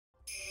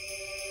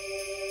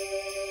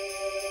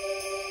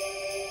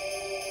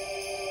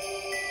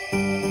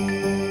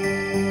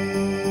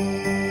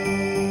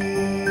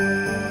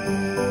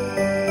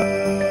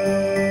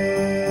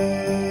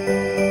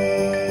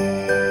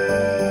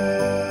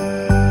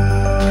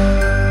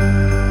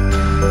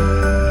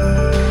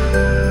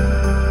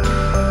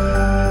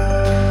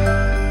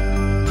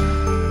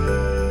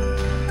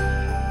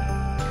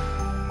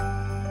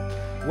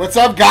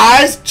What's up,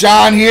 guys?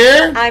 John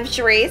here. I'm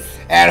Charisse.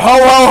 And ho,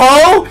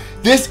 ho, ho.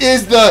 This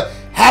is the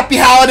Happy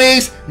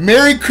Holidays,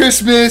 Merry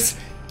Christmas,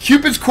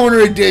 Cupid's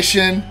Corner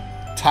edition,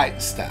 Titan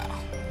style.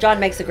 John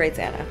makes a great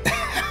Santa.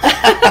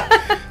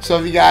 So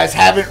if you guys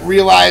haven't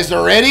realized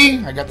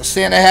already, I got the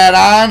Santa hat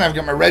on. I've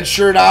got my red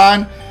shirt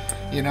on.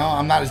 You know,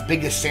 I'm not as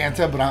big as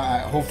Santa, but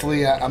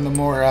hopefully I'm the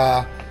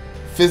more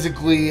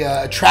physically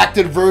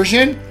attractive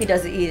version. He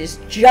doesn't eat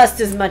just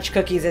as much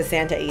cookies as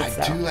Santa eats,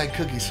 I do like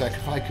cookies, so I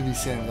could probably be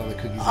Santa with all the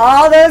cookies.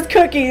 All those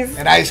cookies.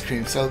 And ice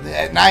cream. So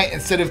at night,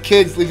 instead of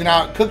kids leaving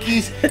out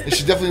cookies, it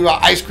should definitely be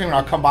about ice cream, and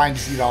I'll come by and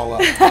just eat all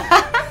up.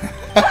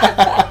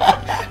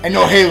 And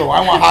no Halo.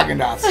 I want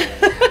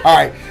Haagen-Dazs. All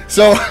right.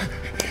 So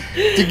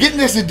to get in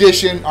this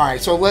edition, all right,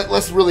 so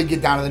let's really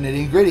get down to the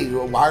nitty-gritty.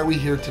 Why are we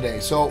here today?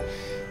 So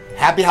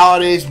Happy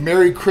Holidays,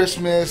 Merry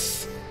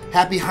Christmas,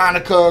 Happy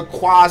Hanukkah,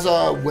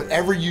 Kwanzaa,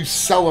 whatever you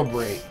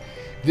celebrate,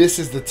 this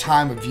is the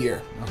time of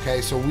year,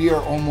 okay? So we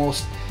are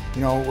almost,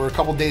 we're a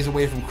couple days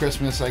away from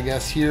Christmas, I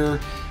guess. Here,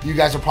 you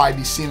guys will probably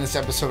be seeing this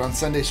episode on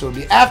Sunday, so it'll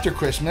be after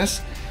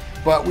Christmas.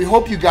 But we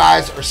hope you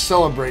guys are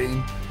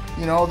celebrating,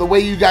 the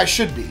way you guys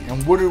should be.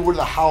 And what are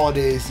the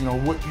holidays,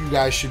 what you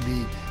guys should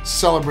be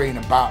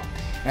celebrating about.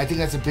 And I think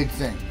that's a big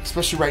thing,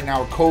 especially right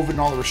now with COVID and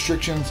all the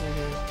restrictions.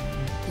 Mm-hmm.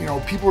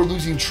 People are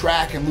losing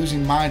track and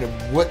losing mind of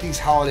what these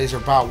holidays are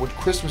about, what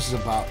Christmas is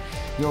about.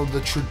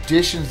 The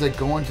traditions that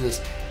go into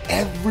this.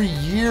 Every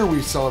year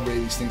we celebrate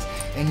these things.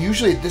 And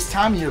usually at this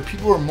time of year,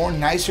 people are more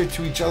nicer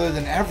to each other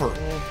than ever.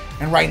 Mm.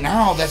 And right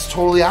now, that's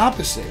totally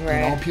opposite.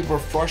 Right. People are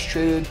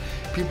frustrated,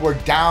 people are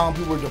down,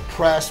 people are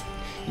depressed.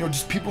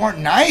 Just people aren't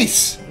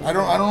nice. I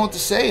don't know what to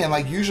say.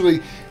 And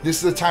usually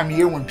this is the time of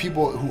year when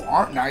people who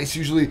aren't nice,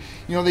 usually,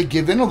 they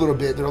give in a little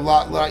bit. They're a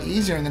lot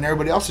easier, and then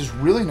everybody else is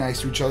really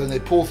nice to each other and they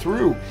pull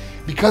through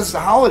because it's the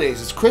holidays.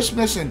 It's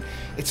Christmas, and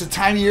it's a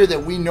time of year that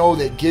we know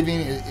that giving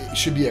it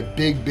should be a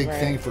big right.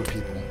 thing for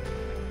people.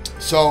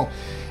 So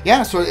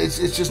yeah, so it's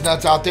just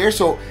nuts out there.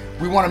 So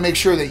we want to make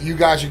sure that you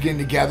guys are getting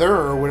together,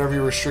 or whatever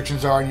your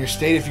restrictions are in your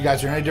state. If you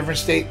guys are in a different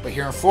state, but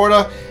here in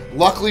Florida,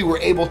 luckily we're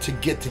able to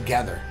get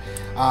together.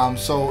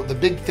 So the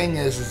big thing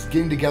is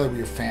getting together with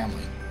your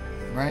family,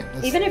 right?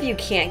 Even if you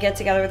can't get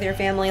together with your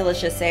family, let's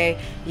just say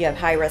you have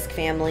high-risk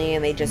family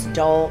and they just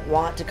don't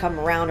want to come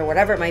around or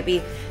whatever it might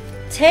be,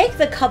 take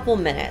the couple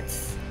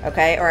minutes,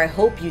 okay? Or I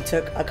hope you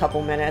took a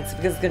couple minutes,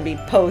 because it's going to be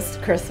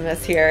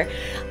post-Christmas here,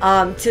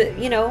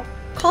 to,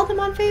 call them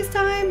on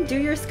FaceTime, do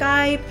your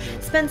Skype,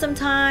 spend some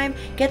time,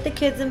 get the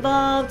kids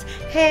involved.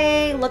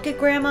 Hey, look at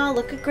grandma,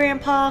 look at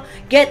grandpa.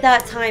 Get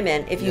that time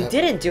in. If you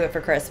didn't do it for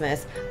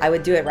Christmas, I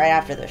would do it right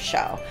after the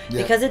show,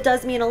 because it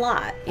does mean a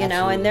lot,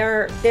 and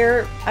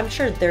they're I'm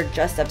sure they're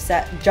just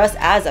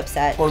as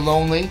upset or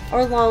lonely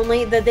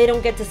that they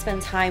don't get to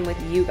spend time with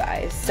you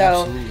guys.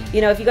 So,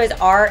 if you guys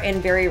are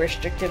in very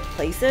restrictive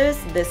places,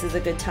 this is a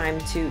good time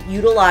to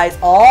utilize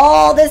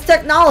all this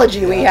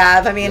technology we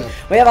have. I mean,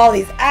 we have all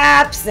these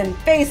apps and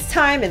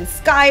FaceTime and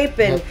Skype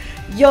and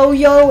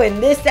Yo-Yo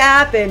and this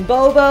app and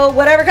Bobo,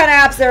 whatever kind of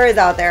apps there is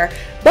out there.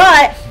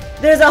 But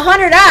there's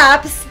 100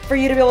 apps for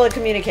you to be able to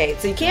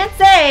communicate. So you can't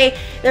say,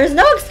 there's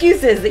no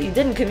excuses that you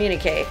didn't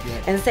communicate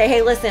and say,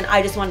 hey, listen,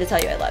 I just wanted to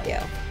tell you I love you.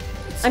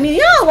 I mean,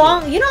 you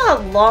know how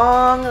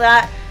long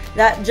that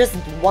just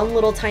one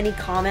little tiny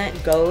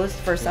comment goes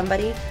for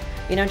somebody?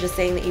 Just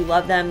saying that you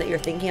love them, that you're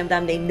thinking of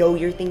them, they know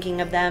you're thinking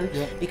of them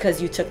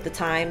because you took the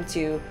time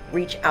to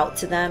reach out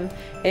to them.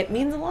 It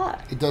means a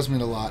lot. It does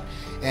mean a lot.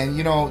 And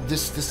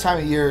this time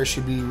of year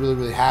should be really,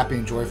 really happy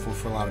and joyful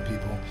for a lot of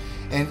people.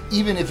 And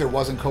even if it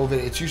wasn't COVID,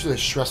 it's usually a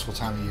stressful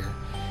time of year.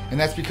 And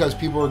that's because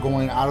people are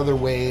going out of their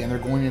way and they're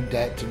going in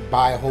debt to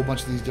buy a whole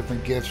bunch of these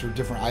different gifts or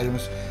different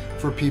items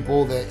for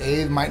people that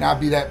it might not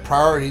be that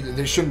priority.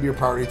 There shouldn't be a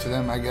priority to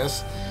them, I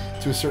guess,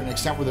 to a certain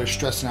extent, where they're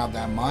stressing out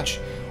that much.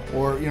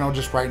 Or,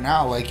 just right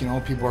now,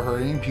 people are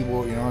hurting,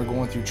 people, are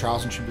going through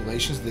trials and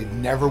tribulations they've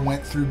never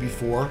went through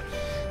before.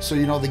 So,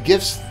 the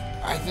gifts,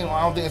 I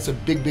don't think it's a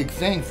big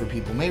thing for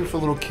people. Maybe for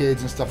little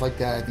kids and stuff like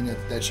that, I think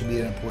that should be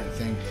an important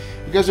thing.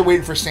 You guys are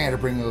waiting for Santa to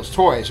bring those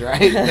toys,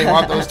 right? They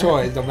want those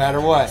toys no matter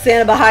what.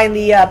 Santa behind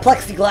the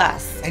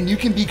plexiglass. And you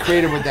can be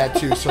creative with that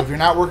too. So if you're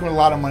not working with a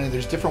lot of money,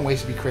 there's different ways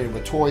to be creative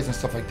with toys and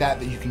stuff like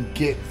that you can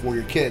get for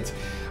your kids.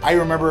 I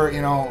remember,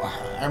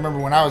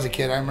 when I was a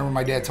kid, I remember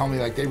my dad telling me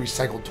they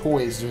recycle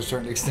toys to a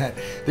certain extent.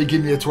 They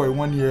give me a toy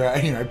one year,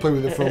 I play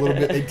with it for a little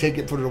bit, they take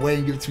it, put it away,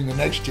 and give it to me the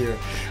next year.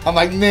 I'm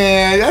like,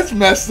 man, that's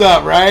messed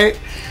up, right?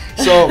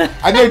 So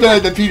I've never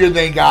done the Peter,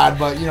 thank God,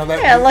 but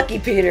lucky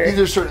Peter. These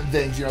are certain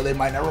things, they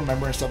might not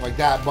remember and stuff like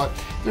that, but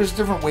there's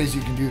different ways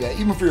you can do that,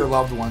 even for your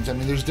loved ones. I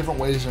mean, there's different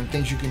ways and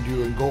things you can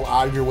do and go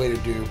out of your way to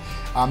do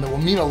that will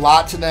mean a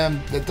lot to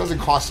them, that doesn't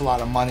cost a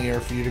lot of money or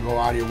for you to go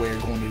out of your way or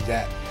go into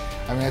debt.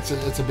 I mean, it's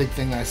a big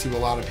thing that I see with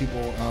a lot of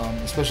people,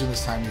 especially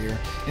this time of year.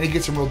 And it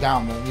gets them real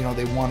down.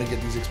 They want to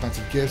get these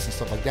expensive gifts and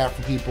stuff like that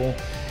for people.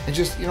 And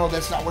just,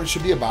 that's not what it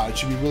should be about. It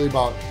should be really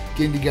about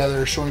getting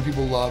together, showing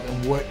people love,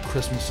 and what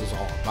Christmas is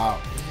all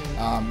about.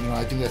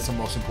 I think that's the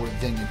most important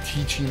thing, in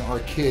teaching our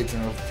kids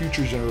and our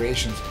future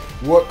generations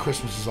what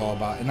Christmas is all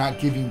about, and not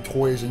giving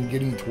toys and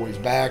getting toys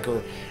back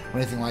or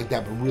anything like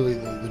that, but really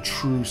the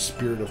true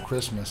spirit of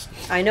Christmas.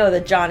 I know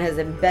that John has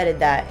embedded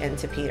that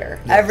into Peter.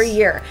 Yes. Every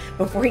year,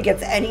 before he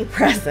gets any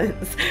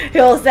presents,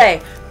 he'll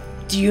say,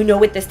 do you know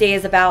what this day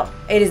is about?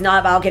 It is not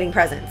about getting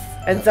presents.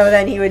 And so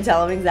then he would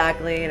tell him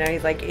exactly,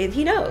 he's like,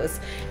 he knows.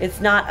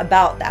 It's not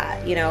about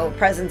that,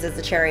 presents is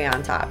the cherry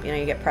on top,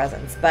 you get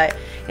presents. But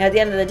at the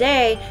end of the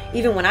day,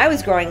 even when I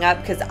was growing up,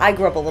 because I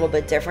grew up a little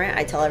bit different,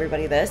 I tell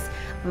everybody this,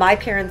 my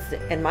parents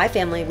and my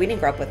family, we didn't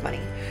grow up with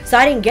money. So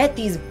I didn't get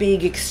these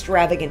big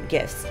extravagant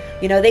gifts.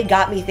 They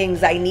got me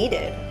things I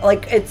needed.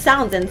 Like, it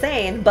sounds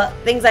insane, but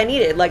things I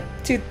needed, like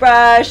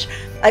toothbrush.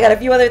 I got a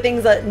few other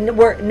things that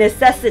were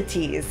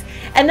necessities.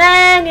 And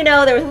then,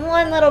 there was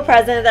one little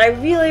present that I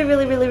really,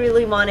 really, really,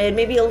 really wanted.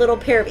 Maybe a little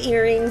pair of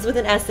earrings with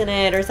an S in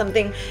it or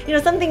something,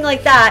 something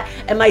like that.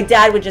 And my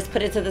dad would just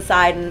put it to the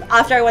side. And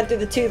after I went through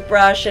the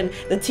toothbrush and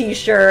the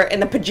t-shirt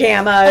and the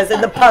pajamas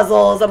and the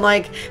puzzles, I'm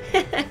like,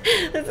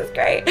 this is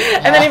great.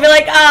 And then he'd be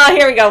like, oh,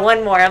 here we go,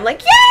 one more. I'm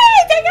like, yay,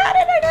 I got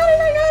it.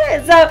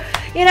 So,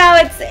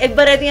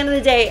 but at the end of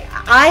the day,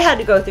 I had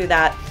to go through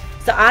that.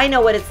 So I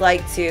know what it's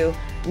like to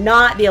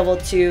not be able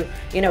to,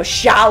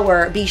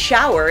 be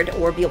showered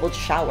or be able to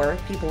shower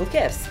people with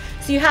gifts.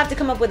 So you have to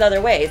come up with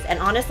other ways. And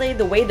honestly,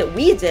 the way that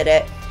we did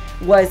it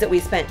was that we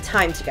spent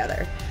time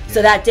together.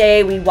 So that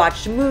day we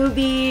watched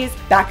movies.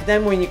 Back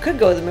then when you could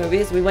go to the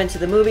movies, we went to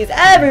the movies.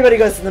 Everybody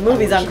goes to the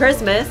movies on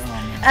Christmas.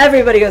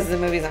 Everybody goes to the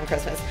movies on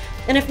Christmas.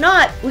 And if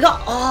not, we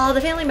got all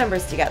the family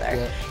members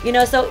together.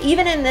 Yeah. So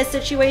even in this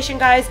situation,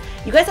 guys,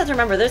 you guys have to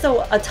remember there's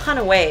a ton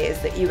of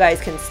ways that you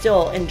guys can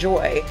still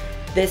enjoy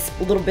this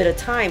little bit of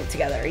time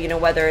together,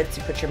 whether it's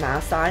you put your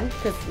mask on,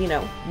 because,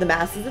 the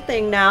mask is a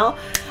thing now.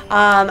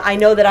 I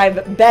know that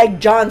I've begged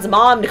John's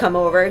mom to come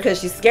over because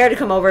she's scared to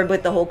come over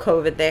with the whole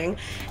COVID thing.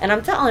 And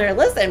I'm telling her,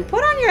 listen,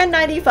 put on your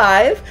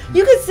N95.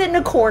 You could sit in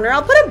a corner.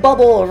 I'll put a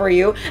bubble over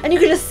you. And you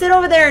could just sit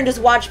over there and just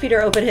watch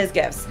Peter open his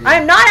gifts. Yeah.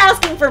 I'm not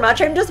asking for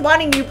much. I'm just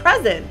wanting you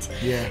present.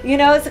 Yeah.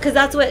 Because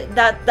that's what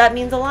that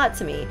means a lot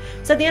to me.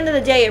 So at the end of the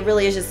day, it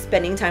really is just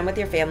spending time with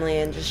your family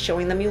and just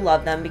showing them you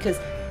love them. Because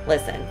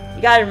listen,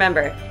 you got to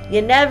remember,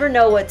 you never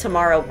know what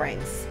tomorrow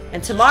brings.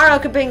 And tomorrow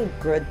could bring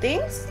good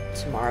things.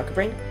 Tomorrow could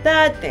bring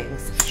bad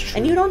things.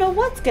 And you don't know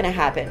what's going to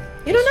happen.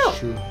 You don't know.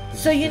 True.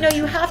 So, you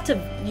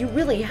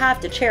really have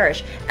to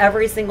cherish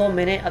every single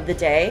minute of the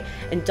day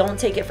and don't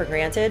take it for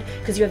granted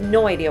because you have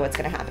no idea what's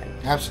going to happen.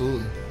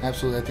 Absolutely.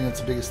 Absolutely. I think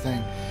that's the biggest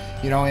thing.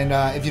 And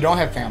if you don't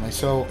have family,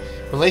 so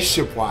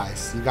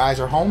relationship-wise, you guys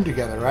are home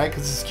together, right?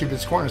 Because this is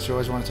Cupid's Corner, so we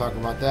always want to talk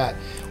about that.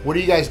 What are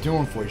you guys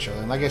doing for each other?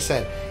 And like I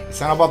said, it's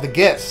not about the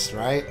gifts,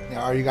 right?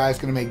 Are you guys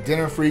going to make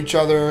dinner for each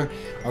other?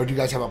 Or do you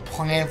guys have a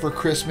plan for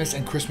Christmas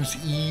and Christmas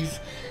Eve?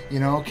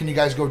 Can you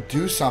guys go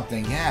do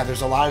something? Yeah,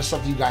 there's a lot of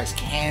stuff you guys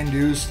can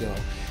do still.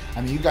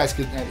 I mean, you guys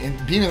could,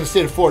 and being in the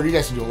state of Florida, you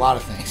guys can do a lot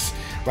of things,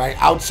 right?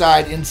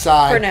 Outside,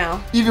 inside. For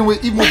now. Even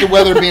with the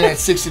weather being at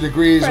 60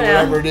 degrees or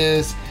whatever it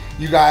is.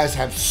 You guys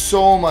have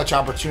so much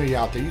opportunity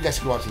out there. You guys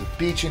can go out to the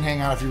beach and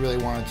hang out if you really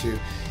wanted to.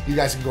 You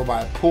guys can go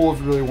by a pool if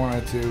you really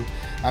wanted to.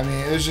 I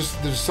mean,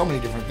 there's so many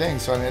different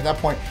things. So I mean, at that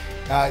point,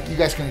 you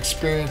guys can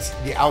experience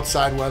the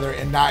outside weather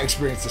and not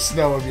experience the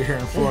snow if you're here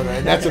in Florida.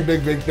 And that's a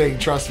big, big thing,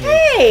 trust me.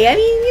 Hey, I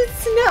mean,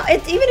 it's snow.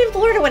 It's even in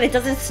Florida when it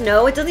doesn't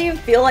snow, it doesn't even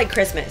feel like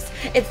Christmas.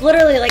 It's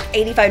literally like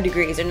 85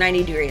 degrees or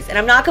 90 degrees. And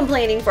I'm not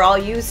complaining for all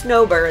you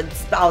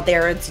snowbirds out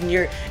there.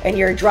 And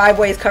your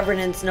driveway is covered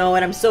in snow.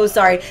 And I'm so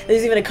sorry.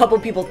 There's even a couple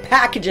people's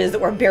packages that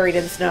were buried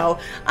in snow.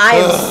 I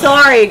am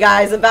sorry,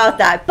 guys, about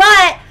that.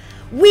 But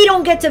we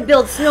don't get to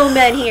build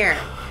snowmen here.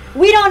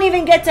 We don't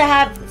even get to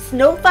have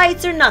snow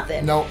fights or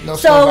nothing. No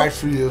snow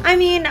fights for you. I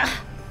mean,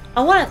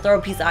 I want to throw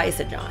a piece of ice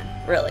at John.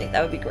 Really,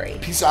 that would be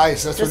great. Piece of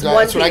ice. That's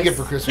what I get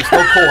for Christmas.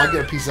 So cold, I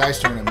get a piece of ice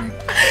thrown at me.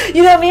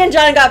 Me and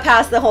John got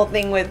past the whole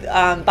thing with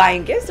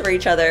buying gifts for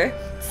each other.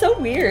 It's so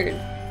weird.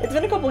 It's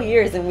been a couple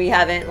years and we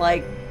haven't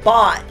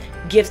bought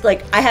gifts.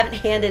 I haven't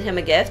handed him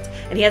a gift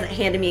and he hasn't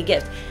handed me a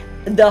gift.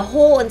 The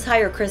whole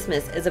entire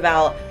Christmas is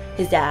about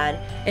his dad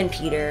and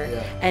Peter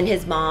and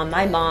his mom,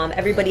 my mom,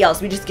 everybody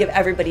else. We just give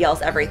everybody else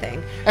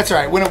everything. That's all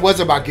right. When it was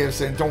about gifts,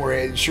 and don't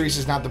worry, Sharice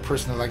is not the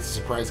person that likes to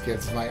surprise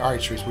gifts. I'm like, all right,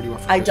 Sharice, what do you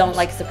want for Christmas? I don't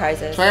like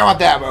surprises. So I want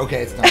that, but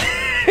okay, it's done.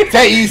 It's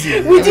that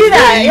easy. We do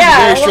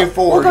that, very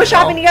straightforward. We'll go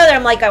shopping together.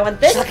 I'm like, I want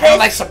this. I don't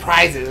like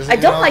surprises. I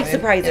don't like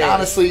surprises. And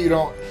honestly, you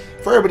don't.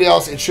 For everybody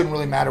else, it shouldn't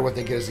really matter what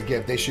they get as a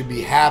gift. They should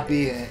be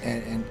happy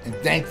and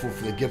thankful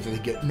for the gift that they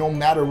get, no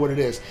matter what it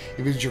is.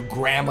 If it's your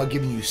grandma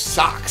giving you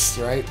socks,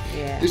 right?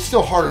 Yeah. It's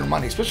still hard-earned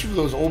money, especially for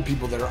those old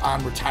people that are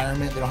on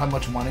retirement. They don't have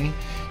much money.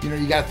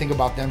 You got to think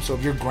about them. So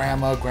if your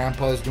grandma,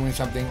 grandpa is doing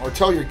something, or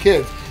tell your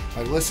kids,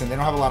 listen, they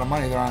don't have a lot of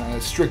money. They're on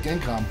a strict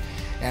income.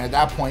 And at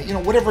that point,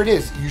 whatever it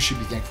is, you should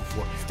be thankful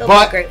for. Still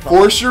but grateful.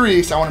 For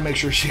Sharice, I want to make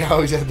sure she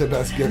always has the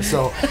best gift.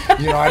 So,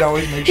 I'd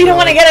always make sure. You don't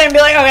want to get it and be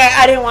like, okay,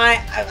 I didn't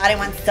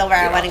want silver.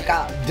 I want it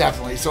gold.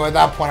 Definitely. So at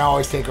that point, I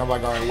always take her. I'm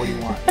like, all right, what do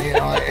you want?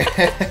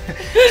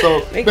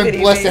 So been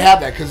blessed to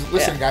have that because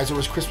listen, guys, there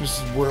was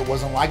Christmases where it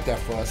wasn't like that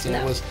for us, and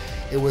it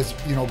was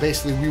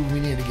basically we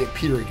needed to get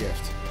Peter a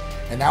gift.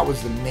 And that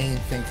was the main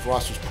thing for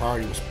us, was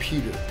priority was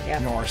Peter,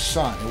 our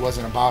son. It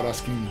wasn't about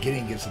us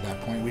getting gifts at that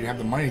point. We didn't have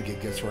the money to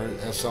get gifts for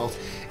ourselves,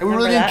 and we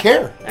really didn't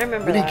care. I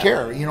remember we didn't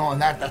care,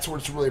 and that's what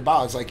it's really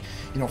about. It's like,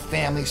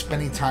 family,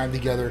 spending time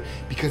together,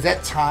 because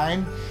that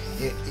time,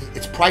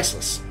 it's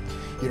priceless.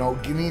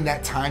 Getting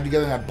that time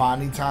together, that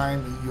bonding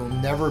time, you'll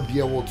never be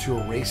able to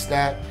erase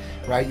that,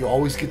 right? You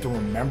always get to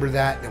remember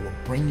that. That will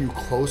bring you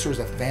closer as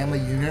a family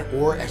unit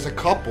or as a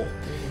couple.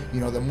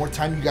 The more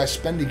time you guys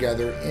spend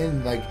together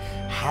in like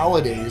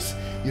holidays,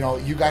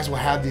 you guys will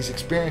have these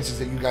experiences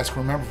that you guys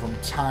can remember from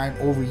time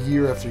over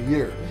year after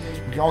year.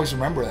 You can always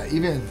remember that,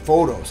 even in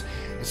photos.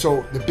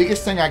 So the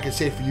biggest thing I can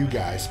say for you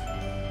guys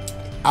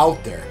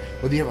out there,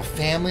 whether you have a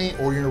family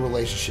or you're in a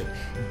relationship,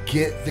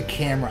 get the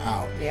camera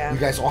out. You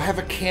guys all have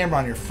a camera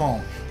on your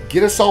phone.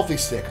 Get a selfie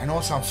stick. I know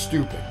it sounds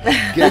stupid.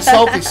 Get a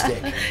selfie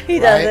stick. He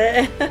does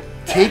it.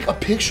 Take a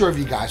picture of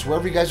you guys,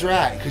 wherever you guys are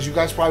at, because you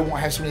guys probably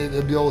won't have somebody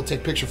that'll be able to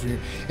take a picture for you.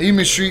 And even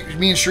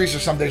me and Sharice,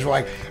 some days we're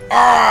like, all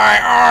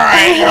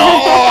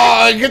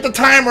right, get the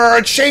timer,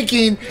 it's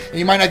shaking, and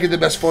you might not get the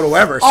best photo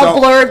ever. All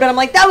blurred, but I'm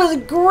like, that was a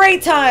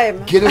great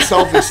time. Get a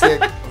selfie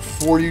stick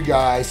for you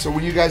guys, so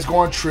when you guys go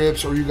on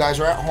trips or you guys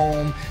are at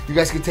home, you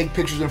guys can take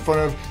pictures in front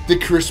of the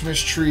Christmas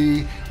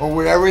tree or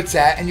wherever it's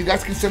at, and you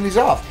guys can send these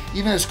off,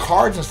 even as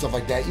cards and stuff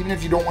like that. Even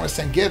if you don't want to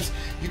send gifts,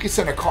 you can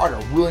send a card,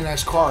 a really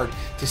nice card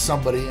to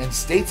somebody and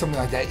state something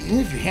like that, even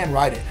if you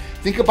handwrite it.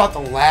 Think about the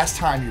last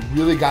time you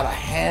really got a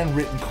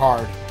handwritten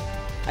card.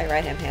 I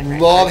write handwritten.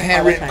 Love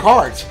handwritten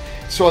cards.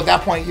 So at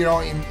that point,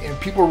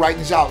 and people are writing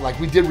these out. Like,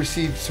 we did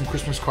receive some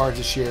Christmas cards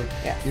this year.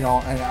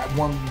 And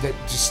one that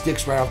just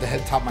sticks right off the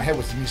top of my head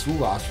was Denise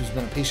Lulas, who's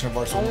been a patient of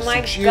ours for almost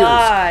 6 years. Oh my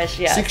gosh,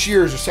 yes. 6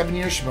 years or 7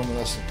 years she's been with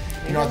us.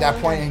 At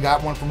that point, and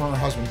got one from her and her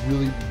husband.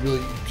 Really,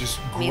 really just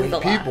great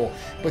people.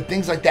 But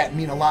things like that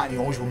mean a lot, and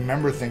you always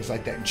remember things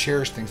like that and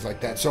cherish things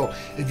like that. So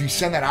if you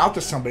send that out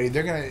to somebody,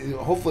 they're going to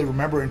hopefully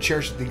remember and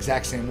cherish it the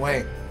exact same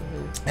way.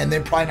 And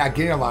they're probably not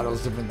getting a lot of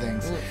those different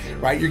things,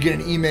 right? You're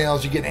getting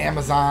emails, you're getting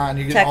Amazon,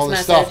 you're getting text all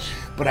this message.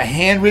 stuff. But a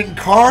handwritten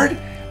card,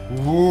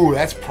 ooh,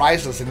 that's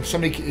priceless. And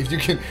if you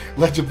can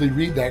legibly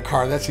read that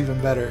card, that's even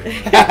better.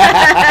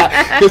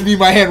 Because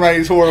my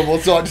handwriting is horrible,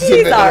 so I just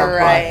admit that up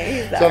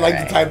front. So I like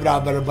to type it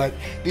out better. But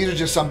these are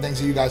just some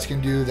things that you guys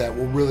can do that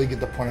will really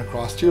get the point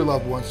across to your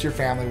loved ones, to your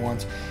family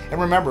ones.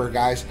 And remember,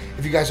 guys,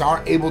 if you guys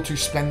aren't able to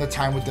spend the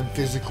time with them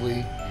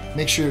physically,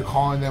 make sure you're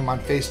calling them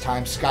on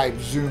FaceTime, Skype,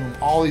 Zoom,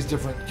 all these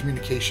different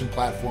communication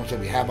platforms that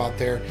we have out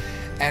there.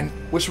 And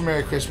wish them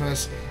Merry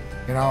Christmas.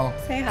 Say hi.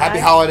 Happy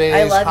holidays,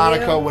 I love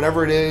Hanukkah, you.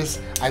 whatever it is.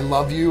 I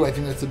love you. I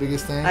think that's the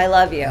biggest thing. I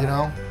love you.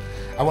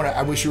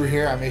 I wish you were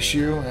here. I miss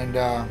you. And,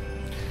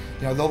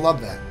 they'll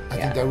love that. I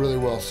think they really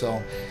will.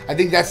 So I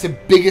think that's the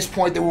biggest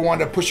point that we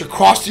wanted to push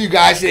across to you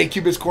guys today.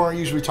 Cupid's Corner.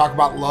 Usually we talk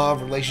about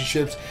love,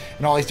 relationships,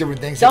 and all these different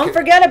things. Don't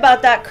forget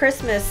about that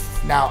Christmas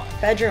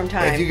bedroom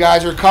time. If you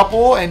guys are a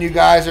couple and you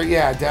guys are,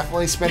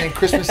 definitely spending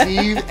Christmas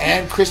Eve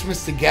and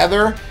Christmas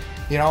together,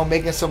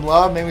 making some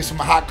love, maybe some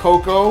hot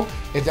cocoa,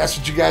 if that's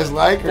what you guys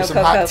like, or some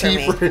hot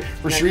tea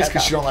for Sharice,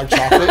 because she don't like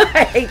chocolate.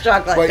 I hate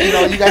chocolate. But,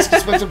 you guys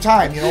can spend some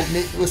time.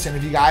 Listen,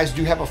 if you guys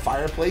do have a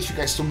fireplace, you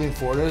guys still be in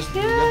Florida,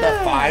 you got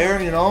that fire,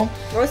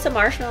 roast a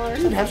marshmallow or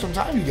something. Have some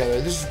time together.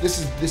 This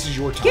is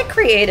your time. Get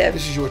creative.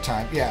 This is your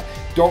time. Yeah.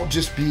 Don't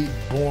just be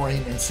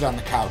boring and sit on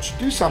the couch.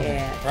 Do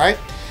something, right?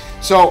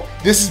 So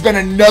this has been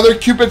another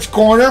Cupid's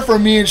Corner for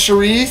me and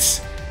Sharice.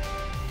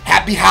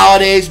 Happy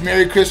holidays,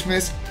 Merry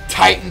Christmas,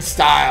 Titan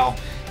style,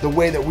 the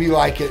way that we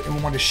like it, and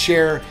we want to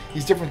share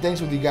these different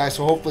things with you guys.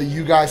 So hopefully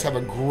you guys have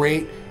a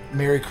great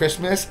Merry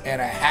Christmas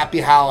and a happy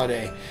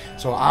holiday.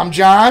 So I'm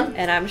John.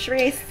 And I'm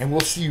Sharice. And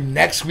we'll see you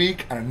next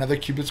week on another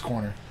Cupid's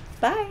Corner.